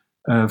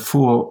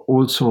for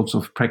all sorts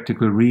of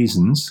practical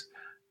reasons.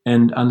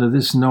 And under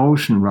this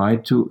notion,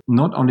 right, to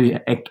not only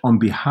act on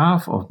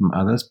behalf of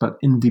others, but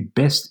in the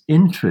best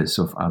interests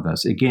of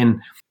others.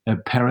 Again, a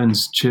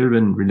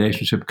parents-children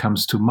relationship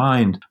comes to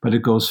mind, but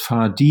it goes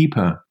far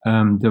deeper.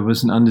 There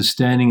was an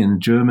understanding in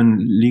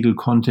German legal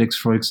context,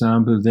 for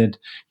example, that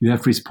you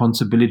have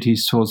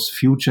responsibilities towards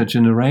future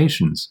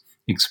generations,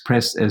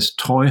 expressed as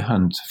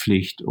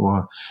Treuhandpflicht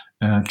or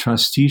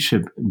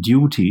trusteeship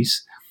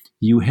duties.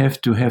 You have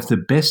to have the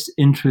best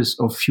interests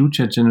of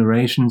future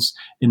generations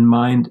in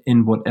mind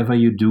in whatever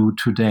you do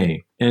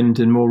today. And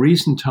in more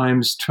recent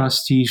times,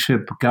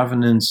 trusteeship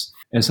governance,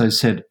 as I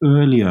said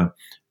earlier,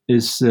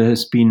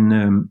 has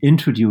been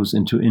introduced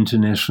into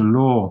international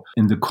law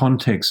in the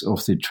context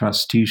of the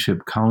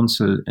Trusteeship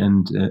Council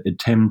and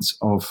attempts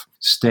of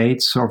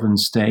states, sovereign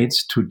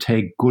states, to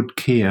take good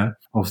care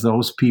of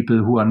those people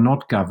who are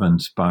not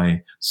governed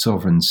by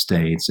sovereign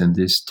states. And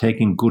this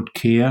taking good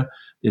care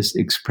is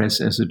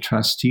expressed as a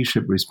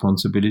trusteeship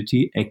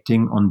responsibility,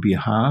 acting on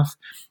behalf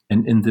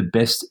and in the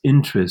best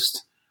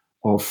interest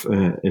of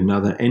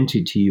another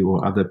entity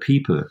or other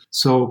people.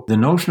 So the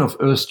notion of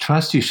Earth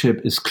trusteeship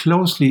is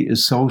closely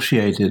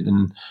associated,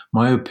 in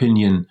my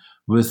opinion,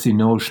 with the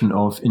notion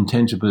of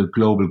intangible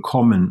global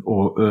common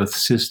or Earth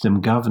system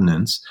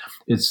governance.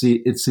 It's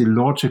the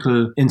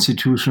logical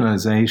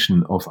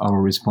institutionalization of our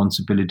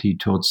responsibility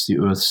towards the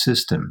Earth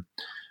system.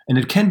 And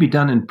it can be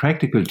done in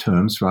practical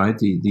terms, right?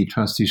 The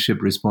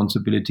trusteeship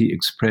responsibility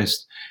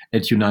expressed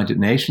at United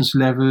Nations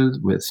level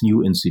with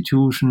new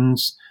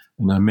institutions.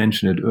 And I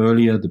mentioned it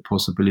earlier, the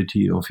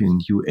possibility of an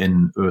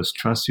UN Earth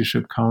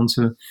Trusteeship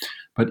Council,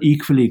 but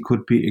equally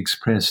could be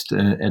expressed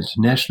at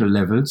national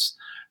levels,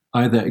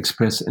 either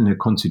expressed in a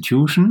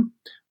constitution,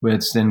 where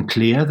it's then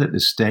clear that the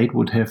state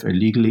would have a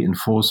legally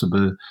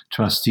enforceable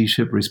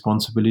trusteeship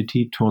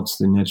responsibility towards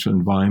the natural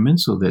environment,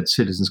 so that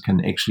citizens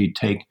can actually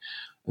take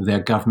their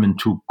government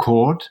to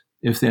court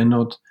if they're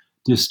not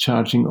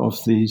discharging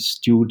of this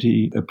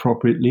duty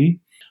appropriately.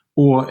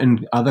 Or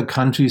in other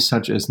countries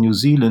such as New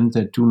Zealand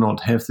that do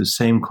not have the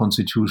same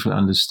constitutional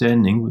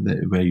understanding,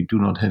 where you do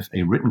not have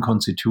a written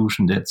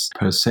constitution that's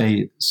per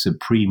se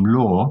supreme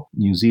law.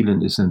 New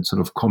Zealand is a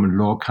sort of common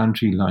law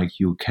country like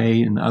UK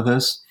and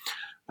others.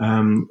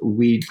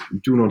 We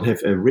do not have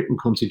a written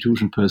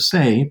constitution per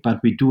se,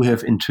 but we do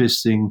have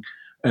interesting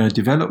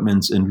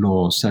developments in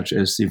law, such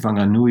as the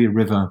Whanganui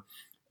River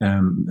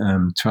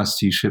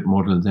trusteeship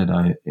model that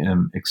I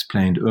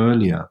explained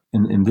earlier.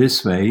 In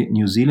this way,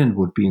 New Zealand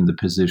would be in the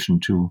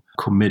position to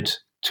commit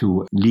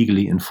to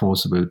legally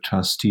enforceable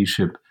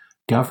trusteeship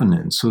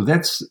governance. So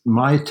that's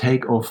my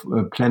take of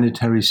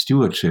planetary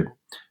stewardship.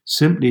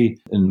 Simply,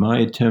 in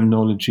my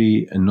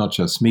terminology, and not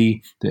just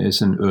me, there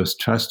is an Earth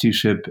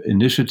Trusteeship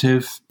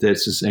Initiative.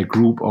 This is a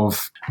group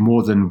of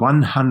more than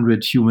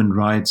 100 human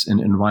rights and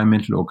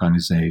environmental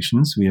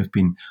organizations. We have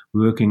been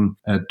working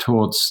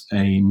towards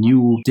a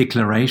new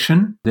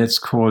declaration that's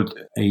called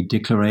a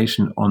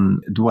declaration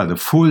on, well, the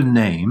full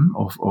name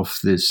of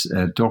this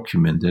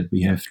document that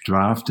we have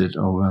drafted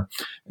over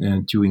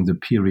during the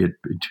period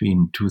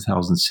between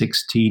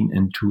 2016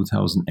 and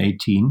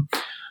 2018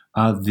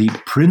 are the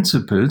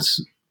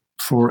principles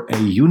for a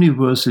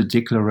universal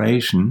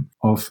declaration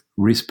of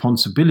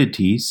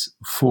responsibilities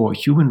for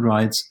human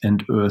rights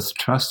and Earth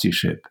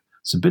trusteeship.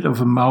 It's a bit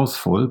of a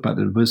mouthful, but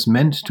it was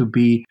meant to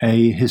be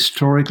a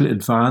historical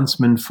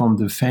advancement from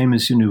the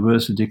famous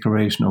Universal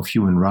Declaration of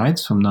Human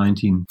Rights from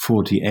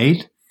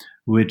 1948,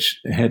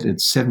 which had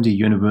its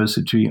 70th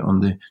anniversary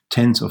on the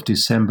 10th of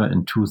December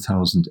in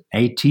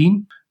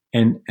 2018.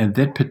 And at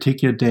that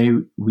particular day,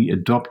 we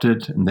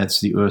adopted, and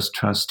that's the Earth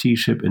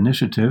Trusteeship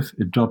Initiative,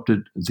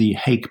 adopted the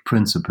Hague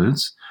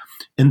Principles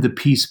in the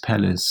Peace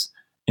Palace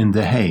in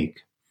The Hague,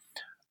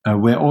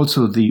 where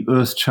also the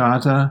Earth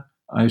Charter,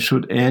 I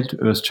should add,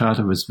 Earth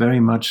Charter was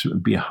very much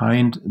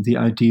behind the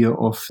idea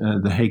of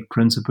the Hague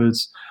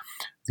Principles.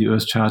 The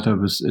Earth Charter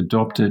was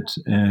adopted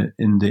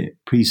in the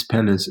Peace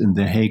Palace in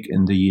The Hague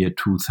in the year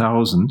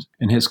 2000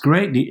 and has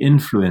greatly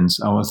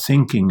influenced our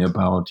thinking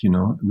about,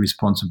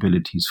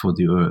 responsibilities for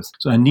the Earth.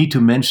 So I need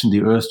to mention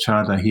the Earth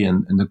Charter here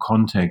in the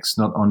context,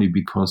 not only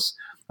because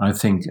I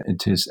think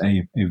it is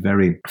a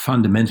very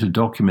fundamental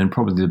document,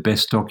 probably the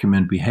best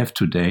document we have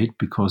to date,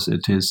 because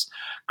it is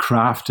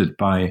crafted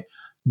by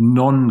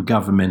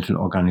non-governmental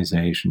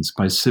organizations,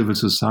 by civil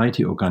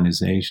society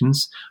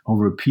organizations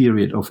over a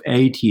period of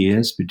 8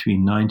 years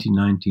between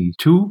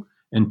 1992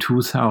 and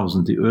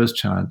 2000. The Earth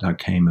Charter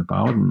came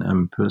about, and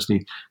I'm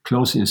personally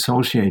closely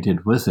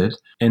associated with it.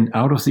 And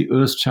out of the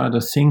Earth Charter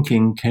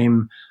thinking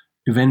came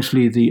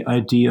eventually the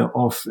idea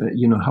of,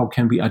 how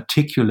can we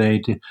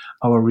articulate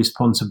our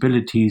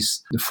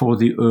responsibilities for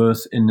the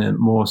Earth in a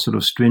more sort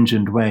of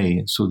stringent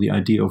way. So the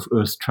idea of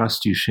Earth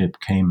trusteeship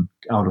came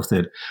out of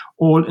that,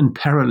 all in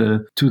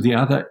parallel to the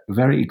other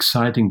very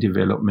exciting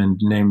development,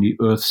 namely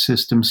Earth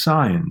system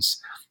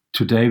science.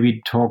 Today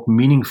we talk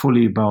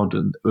meaningfully about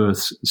an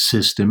Earth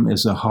system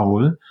as a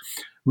whole,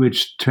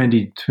 which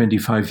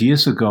 25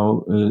 years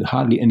ago,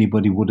 hardly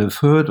anybody would have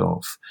heard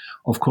of.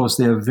 Of course,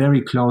 there are very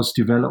close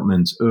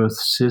developments: Earth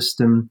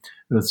system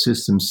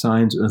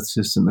science, Earth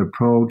system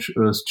approach,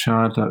 Earth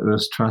Charter,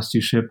 Earth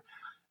trusteeship.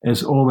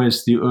 As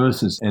always, the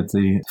Earth is at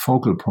the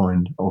focal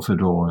point of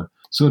it all.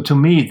 So to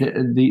me,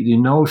 the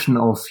notion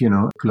of,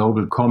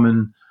 global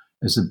common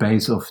as a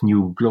base of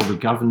new global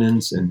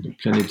governance and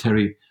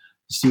planetary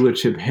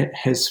stewardship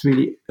has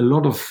really a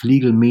lot of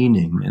legal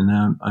meaning.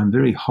 And I'm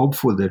very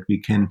hopeful that we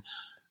can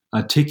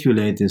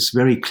articulate this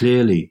very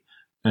clearly.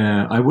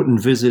 I would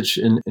envisage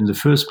in the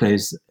first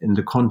place in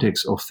the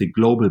context of the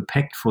Global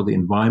Pact for the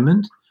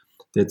Environment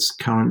that's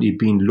currently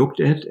being looked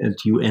at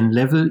UN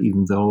level,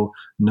 even though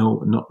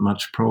not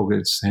much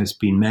progress has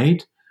been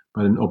made.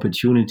 But an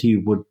opportunity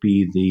would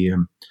be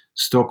the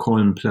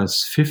Stockholm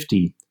Plus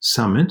 50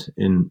 summit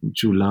in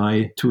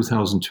July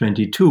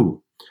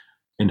 2022.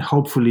 And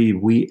hopefully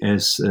we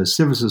as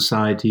civil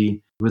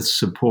society, with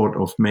support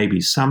of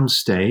maybe some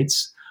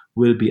states,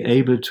 will be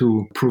able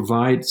to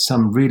provide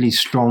some really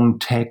strong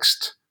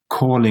text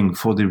calling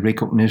for the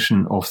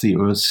recognition of the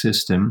Earth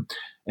system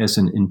as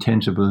an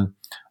intangible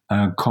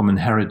common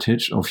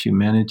heritage of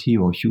humanity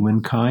or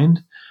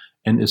humankind,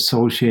 and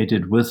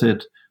associated with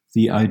it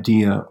the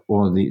idea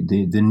or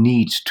the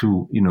need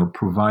to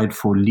provide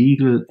for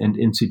legal and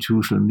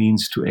institutional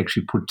means to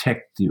actually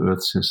protect the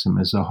Earth system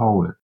as a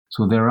whole.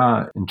 So there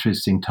are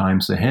interesting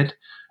times ahead,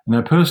 and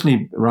I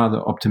personally rather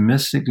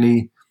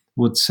optimistically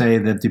would say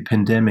that the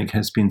pandemic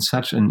has been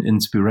such an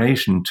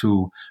inspiration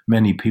to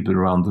many people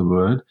around the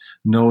world,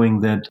 knowing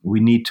that we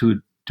need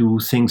to do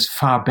things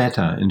far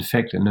better, in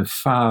fact, in a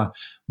far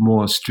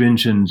more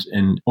stringent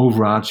and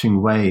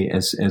overarching way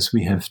as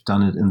we have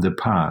done it in the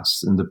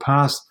past. In the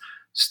past,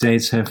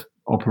 states have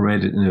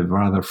operated in a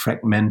rather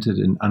fragmented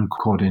and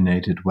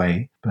uncoordinated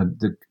way, but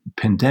the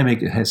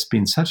pandemic has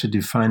been such a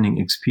defining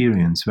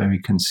experience where we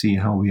can see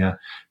how we are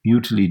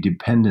mutually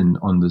dependent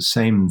on the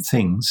same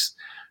things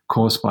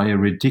caused by a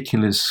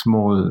ridiculous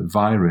small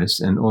virus,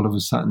 and all of a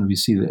sudden we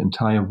see the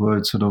entire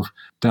world sort of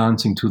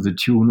dancing to the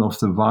tune of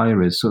the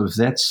virus. So if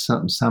that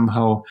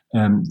somehow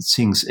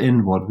sinks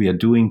in what we are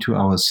doing to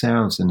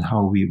ourselves and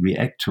how we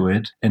react to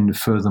it, and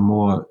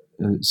furthermore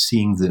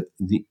seeing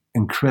the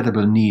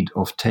incredible need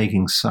of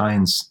taking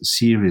science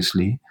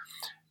seriously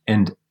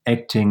and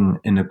acting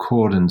in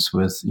accordance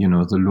with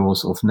the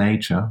laws of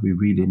nature, we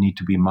really need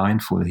to be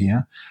mindful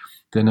here.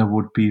 Then I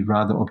would be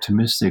rather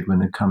optimistic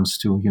when it comes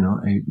to,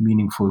 a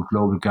meaningful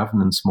global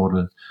governance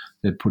model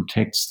that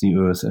protects the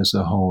Earth as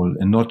a whole,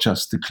 and not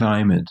just the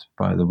climate,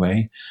 by the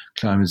way.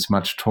 Climate is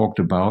much talked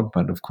about,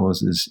 but of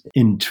course is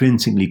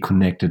intrinsically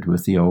connected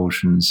with the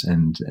oceans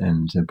and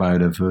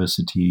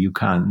biodiversity. You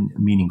can't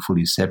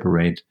meaningfully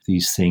separate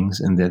these things,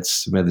 and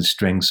that's where the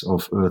strength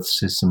of Earth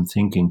system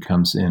thinking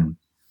comes in.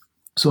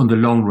 So in the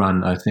long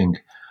run, I think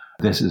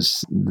this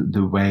is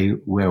the way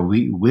where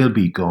we will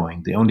be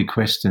going. The only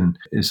question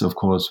is, of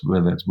course,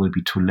 whether it will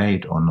be too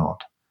late or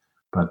not.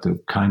 But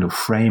the kind of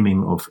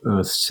framing of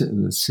Earth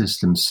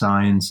system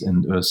science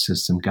and Earth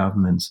system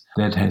governments,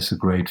 that has a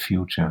great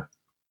future.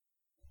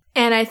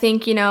 And I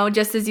think,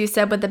 just as you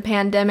said with the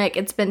pandemic,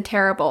 it's been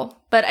terrible.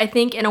 But I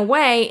think in a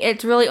way,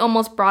 it's really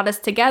almost brought us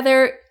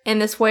together in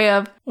this way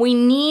of we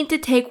need to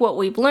take what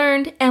we've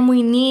learned and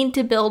we need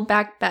to build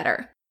back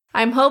better.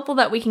 I'm hopeful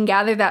that we can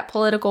gather that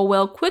political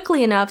will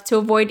quickly enough to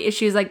avoid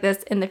issues like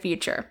this in the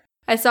future.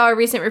 I saw a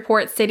recent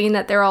report stating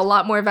that there are a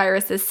lot more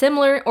viruses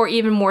similar or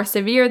even more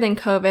severe than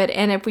COVID,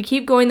 and if we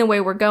keep going the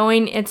way we're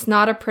going, it's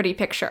not a pretty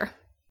picture.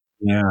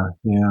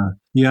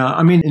 Yeah.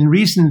 I mean, in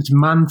recent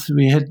months,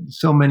 we had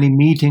so many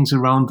meetings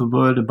around the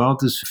world about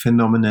this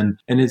phenomenon,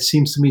 and it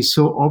seems to me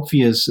so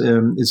obvious.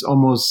 It's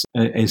almost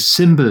a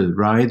symbol,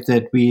 right,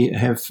 that we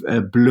have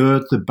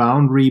blurred the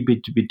boundary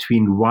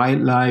between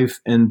wildlife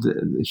and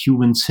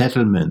human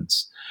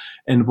settlements.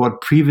 and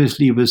what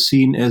previously was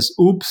seen as,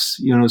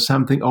 oops,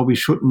 something, we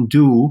shouldn't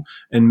do.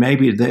 And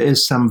maybe there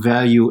is some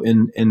value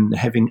in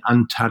having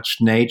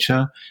untouched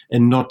nature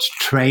and not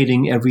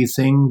trading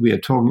everything. We are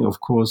talking,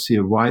 of course,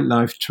 here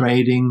wildlife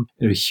trading,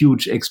 a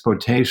huge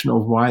exportation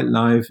of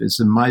wildlife. It's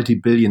a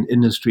multi-billion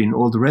industry and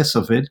all the rest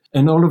of it.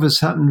 And all of a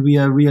sudden we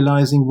are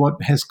realizing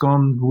what has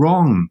gone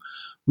wrong.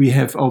 We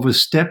have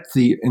overstepped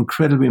the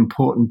incredibly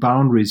important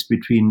boundaries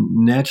between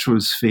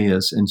natural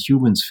spheres and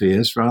human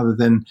spheres rather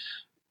than,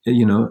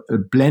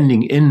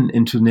 blending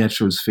into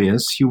natural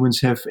spheres.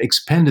 Humans have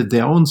expanded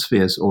their own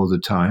spheres all the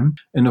time.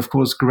 And of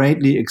course,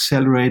 greatly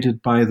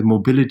accelerated by the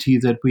mobility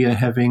that we are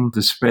having,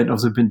 the spread of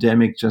the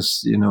pandemic,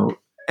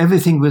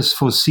 everything was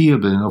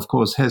foreseeable and of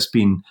course has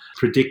been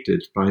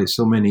predicted by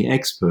so many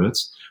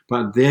experts.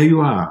 But there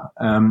you are.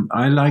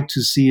 I like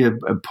to see a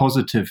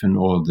positive in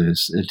all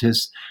this.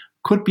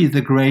 Could be the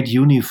great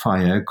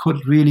unifier,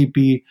 could really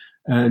be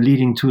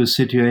leading to a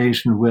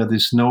situation where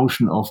this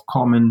notion of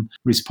common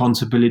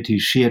responsibility,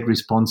 shared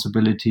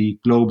responsibility,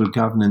 global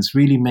governance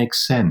really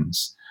makes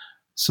sense.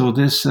 So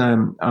this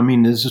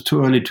is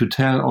too early to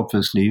tell,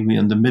 obviously. We're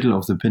in the middle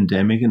of the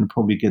pandemic and it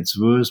probably gets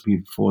worse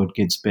before it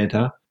gets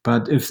better.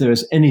 But if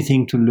there's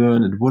anything to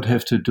learn, it would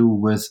have to do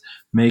with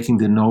making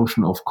the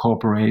notion of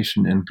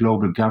cooperation and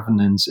global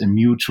governance and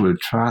mutual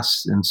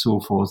trust and so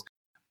forth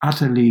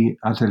utterly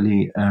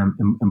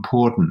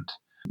important.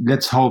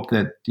 Let's hope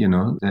that,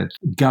 that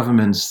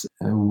governments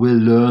will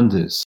learn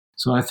this.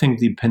 So I think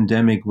the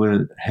pandemic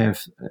will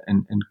have a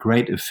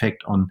great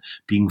effect on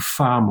being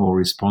far more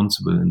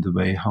responsible in the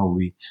way how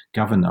we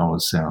govern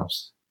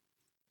ourselves.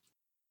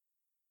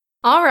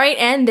 All right,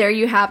 and there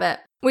you have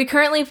it. We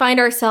currently find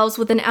ourselves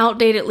with an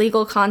outdated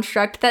legal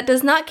construct that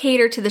does not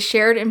cater to the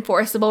shared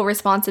enforceable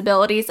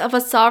responsibilities of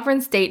a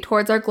sovereign state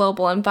towards our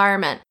global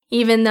environment,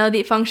 even though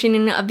the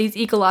functioning of these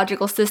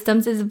ecological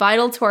systems is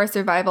vital to our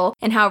survival,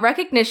 and how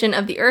recognition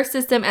of the Earth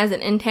system as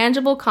an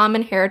intangible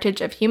common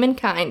heritage of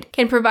humankind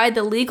can provide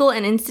the legal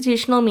and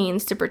institutional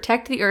means to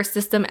protect the Earth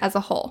system as a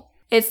whole.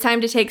 It's time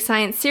to take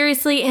science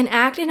seriously and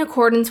act in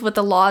accordance with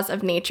the laws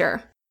of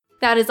nature.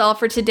 That is all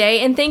for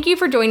today, and thank you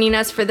for joining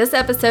us for this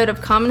episode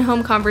of Common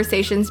Home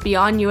Conversations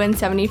Beyond UN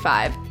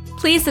 75.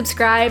 Please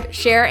subscribe,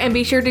 share, and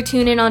be sure to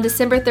tune in on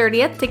December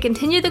 30th to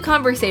continue the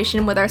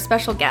conversation with our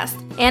special guest,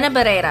 Ana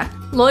Barrera,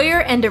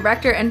 lawyer and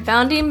director and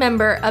founding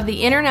member of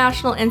the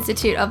International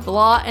Institute of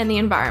Law and the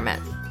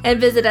Environment.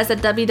 And visit us at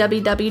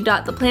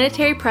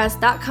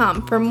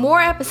www.theplanetarypress.com for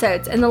more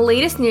episodes and the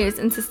latest news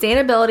in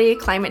sustainability,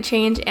 climate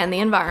change, and the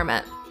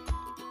environment.